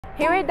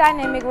Here at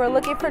Dynamic, we're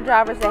looking for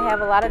drivers that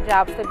have a lot of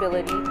job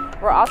stability.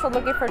 We're also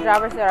looking for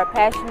drivers that are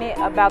passionate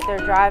about their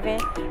driving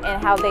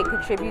and how they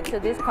contribute to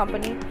this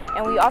company.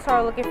 And we also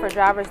are looking for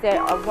drivers that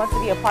want to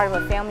be a part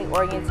of a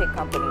family-oriented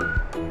company.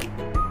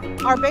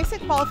 Our basic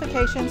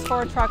qualifications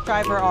for a truck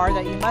driver are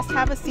that you must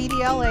have a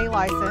CDLA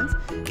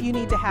license, you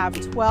need to have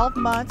 12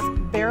 months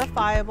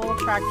verifiable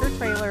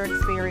tractor-trailer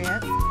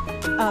experience,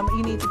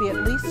 you need to be at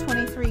least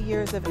 23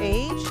 years of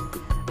age,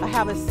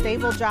 have a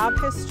stable job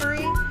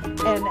history,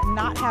 and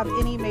not have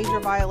any major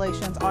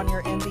violations on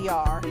your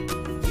MVR.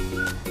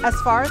 As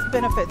far as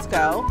benefits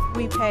go,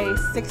 we pay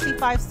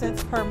 65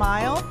 cents per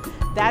mile.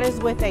 That is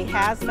with a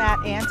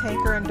hazmat and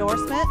tanker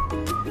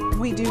endorsement.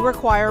 We do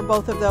require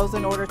both of those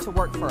in order to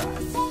work for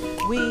us.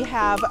 We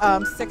have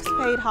 6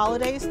 paid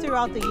holidays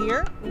throughout the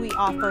year. We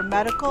offer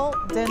medical,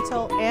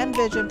 dental, and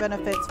vision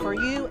benefits for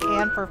you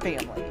and for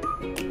family.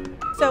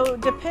 So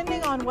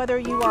depending on whether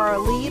you are a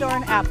lead or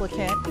an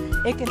applicant,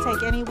 it can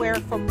take anywhere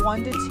from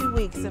 1 to 2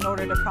 weeks in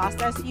order to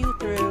process you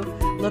through,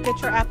 look at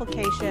your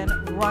application,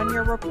 run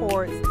your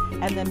reports,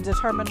 and then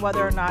determine whether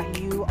or not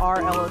you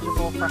are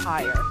eligible for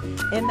hire.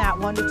 In that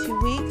 1 to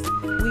 2 weeks,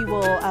 we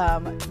will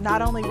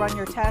not only run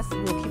your tests,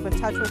 we'll keep in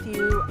touch with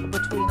you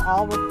between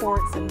all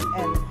reports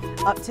and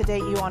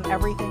up-to-date you on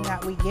everything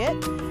that we get,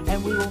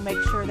 and we will make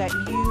sure that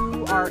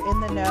you are in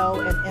the know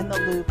and in the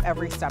loop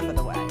every step of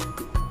the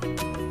way.